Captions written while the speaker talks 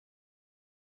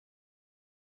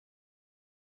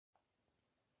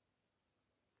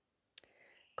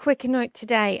quick note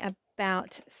today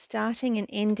about starting and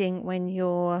ending when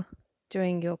you're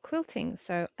doing your quilting.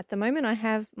 So at the moment I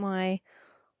have my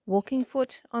walking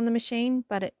foot on the machine,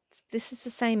 but this is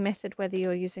the same method whether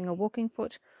you're using a walking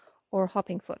foot or a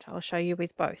hopping foot. I'll show you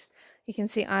with both. You can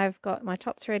see I've got my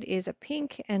top thread is a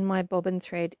pink and my bobbin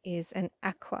thread is an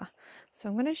aqua. So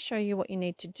I'm going to show you what you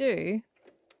need to do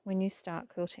when you start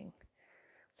quilting.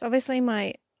 So obviously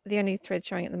the only thread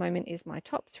showing at the moment is my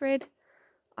top thread.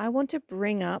 I want to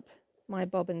bring up my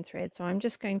bobbin thread, so I'm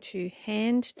just going to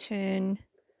hand turn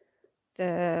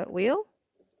the wheel,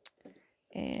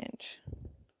 and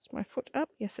is my foot up?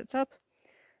 Yes, it's up.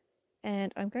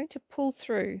 And I'm going to pull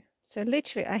through. So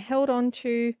literally I held on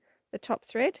to the top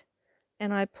thread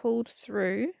and I pulled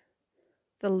through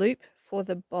the loop for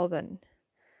the bobbin,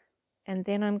 and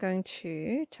then I'm going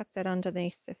to tuck that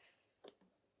underneath the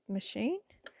machine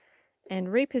and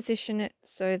reposition it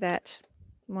so that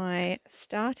my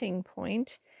starting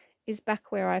point is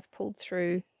back where I've pulled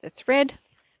through the thread.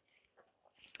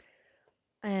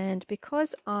 And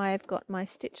because I've got my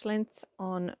stitch length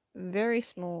on very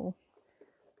small,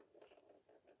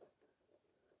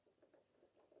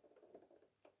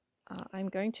 I'm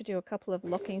going to do a couple of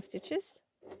locking stitches.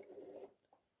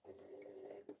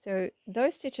 So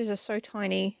those stitches are so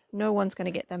tiny, no one's going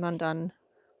to get them undone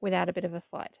without a bit of a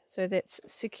fight. So that's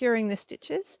securing the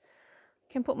stitches.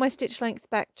 Can put my stitch length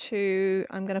back to,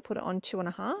 I'm going to put it on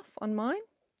 2.5 on mine,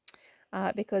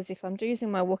 because if I'm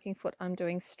using my walking foot, I'm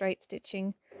doing straight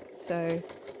stitching, so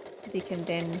you can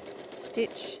then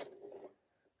stitch.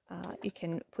 You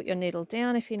can put your needle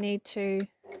down if you need to,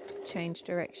 change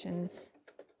directions,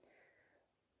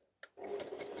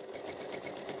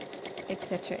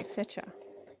 etc, etc.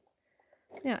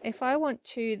 Now if I want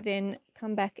to then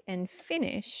come back and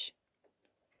finish,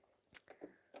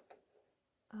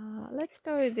 let's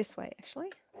go this way actually.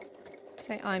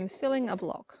 Say I'm filling a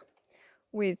block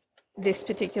with this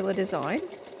particular design,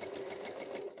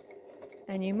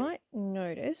 and you might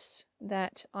notice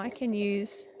that I can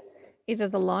use either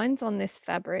the lines on this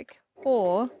fabric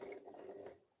or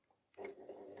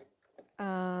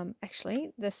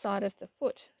actually the side of the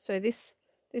foot. So this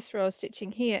row of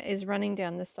stitching here is running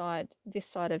down the side, this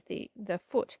side of the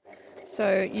foot.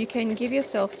 So you can give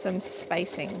yourself some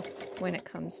spacing when it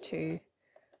comes to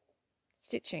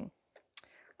stitching.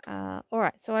 All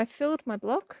right, so I filled my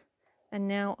block, and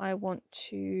now I want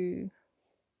to,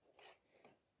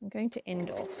 I'm going to end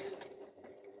off.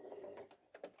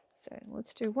 So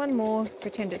let's do one more,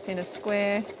 pretend it's in a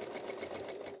square.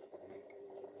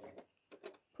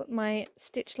 Put my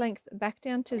stitch length back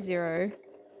down to 0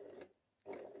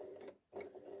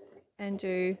 and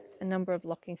do a number of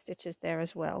locking stitches there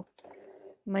as well.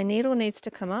 My needle needs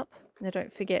to come up. Now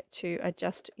don't forget to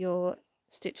adjust your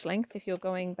stitch length if you're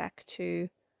going back to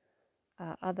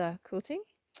other quilting.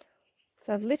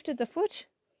 So I've lifted the foot,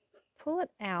 pull it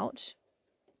out,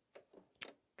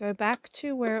 go back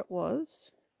to where it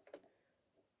was,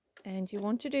 and you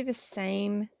want to do the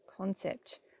same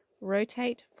concept.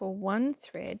 Rotate for one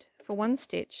thread, for one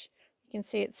stitch. You can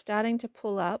see it's starting to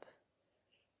pull up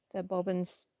the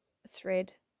bobbin's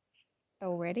thread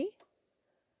already.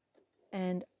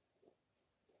 And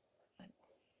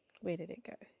where did it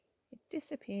go? It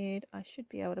disappeared. I should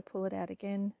be able to pull it out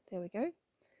again. There we go.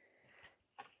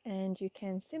 And you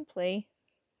can simply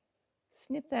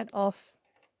snip that off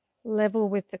level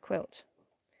with the quilt.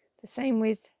 The same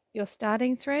with your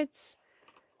starting threads.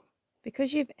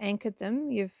 Because you've anchored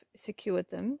them, you've secured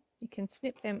them, you can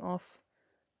snip them off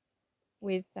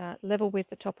with level with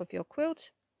the top of your quilt.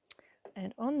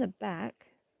 And on the back,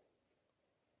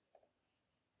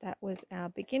 that was our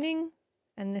beginning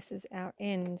and this is our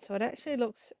end. So it actually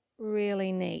looks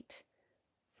really neat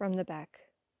from the back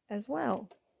as well.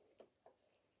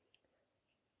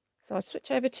 So I'll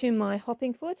switch over to my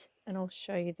hopping foot and I'll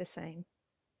show you the same.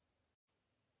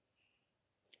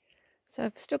 So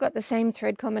I've still got the same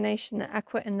thread combination, the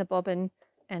aqua in the bobbin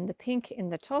and the pink in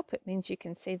the top. It means you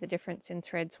can see the difference in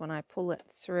threads when I pull it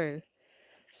through.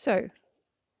 So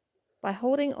by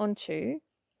holding onto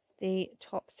the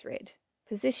top thread,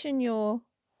 position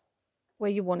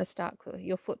where you want to start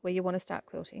your foot where you want to start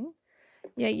quilting.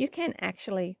 Yeah, you can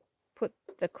actually put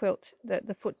the quilt,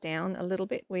 the foot down a little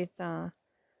bit with the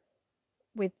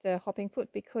hopping foot,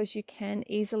 because you can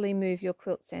easily move your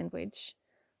quilt sandwich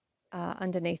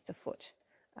underneath the foot.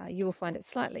 You will find it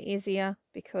slightly easier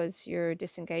because you're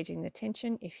disengaging the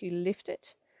tension if you lift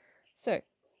it. So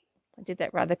I did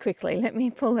that rather quickly. Let me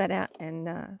pull that out and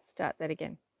start that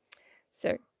again.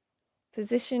 So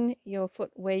position your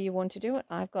foot where you want to do it.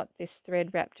 I've got this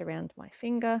thread wrapped around my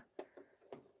finger.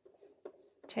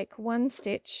 Take one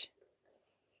stitch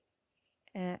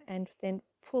and then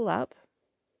pull up,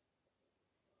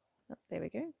 oh, there we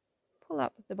go, pull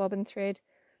up the bobbin thread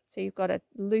so you've got a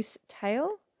loose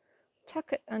tail,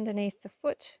 tuck it underneath the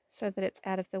foot so that it's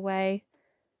out of the way,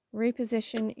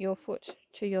 reposition your foot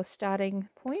to your starting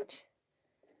point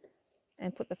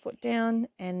and put the foot down,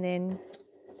 and then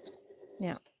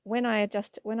now when I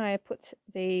put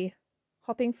the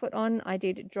hopping foot on, I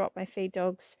did drop my feed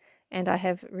dogs and I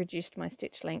have reduced my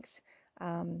stitch length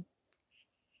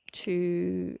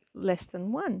to less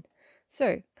than 1. So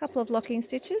a couple of locking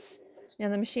stitches. Now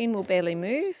the machine will barely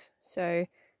move, so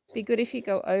be good if you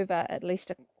go over at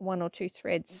least 1 or 2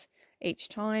 threads each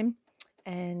time,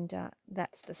 and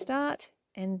that's the start.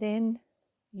 And then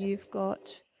you've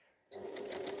got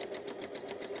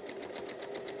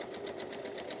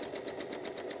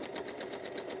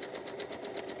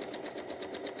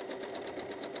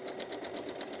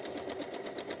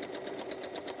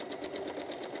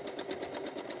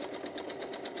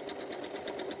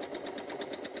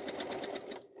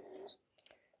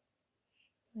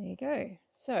there you go.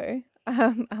 So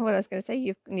what I was going to say,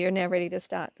 you're now ready to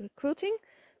start the quilting.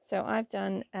 So I've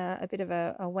done a bit of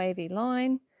a wavy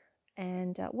line,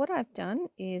 and what I've done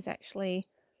is actually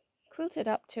quilted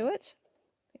up to it,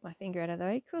 get my finger out of the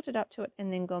way, quilted up to it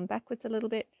and then gone backwards a little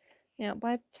bit. Now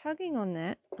by tugging on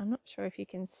that, I'm not sure if you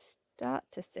can start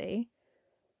to see,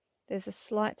 there's a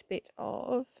slight bit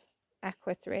of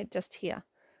aqua thread just here.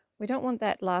 We don't want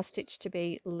that last stitch to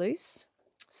be loose,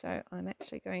 so I'm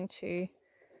actually going to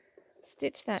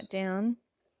stitch that down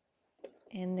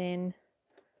and then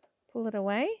pull it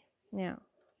away. Now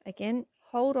again,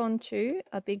 hold on to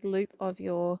a big loop of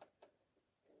your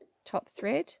top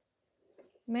thread,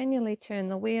 manually turn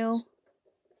the wheel,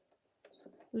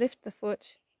 lift the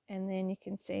foot, and then you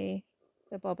can see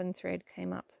the bobbin thread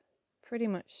came up pretty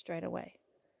much straight away.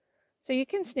 So you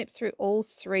can snip through all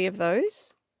 3 of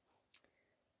those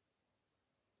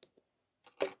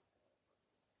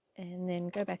and then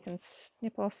go back and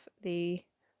snip off the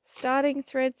starting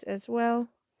threads as well.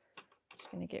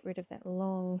 Just going to get rid of that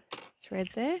long thread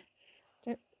there.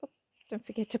 Don't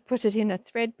forget to put it in a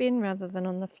thread bin rather than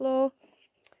on the floor.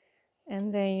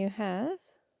 And there you have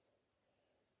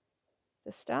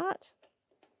the start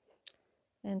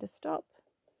and a stop.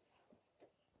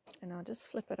 And I'll just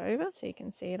flip it over so you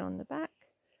can see it on the back.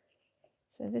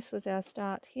 So this was our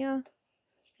start here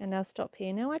and our stop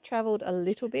here. Now I travelled a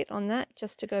little bit on that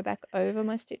just to go back over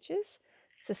my stitches.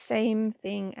 It's the same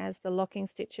thing as the locking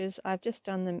stitches. I've just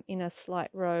done them in a slight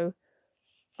row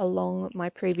along my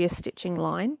previous stitching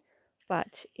line,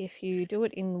 but if you do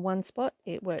it in one spot,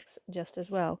 it works just as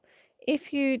well.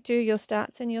 If you do your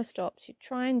starts and your stops, you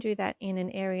try and do that in an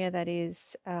area that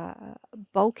is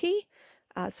bulky,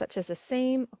 such as a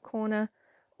seam, a corner,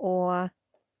 or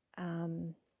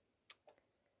in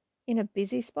a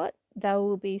busy spot. They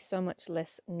will be so much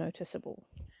less noticeable.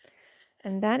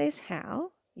 And that is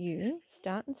how you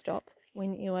start and stop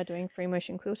when you are doing free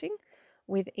motion quilting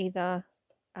with either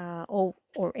or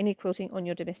any quilting on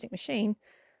your domestic machine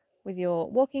with your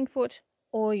walking foot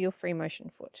or your free motion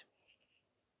foot.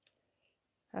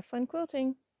 Have fun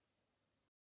quilting!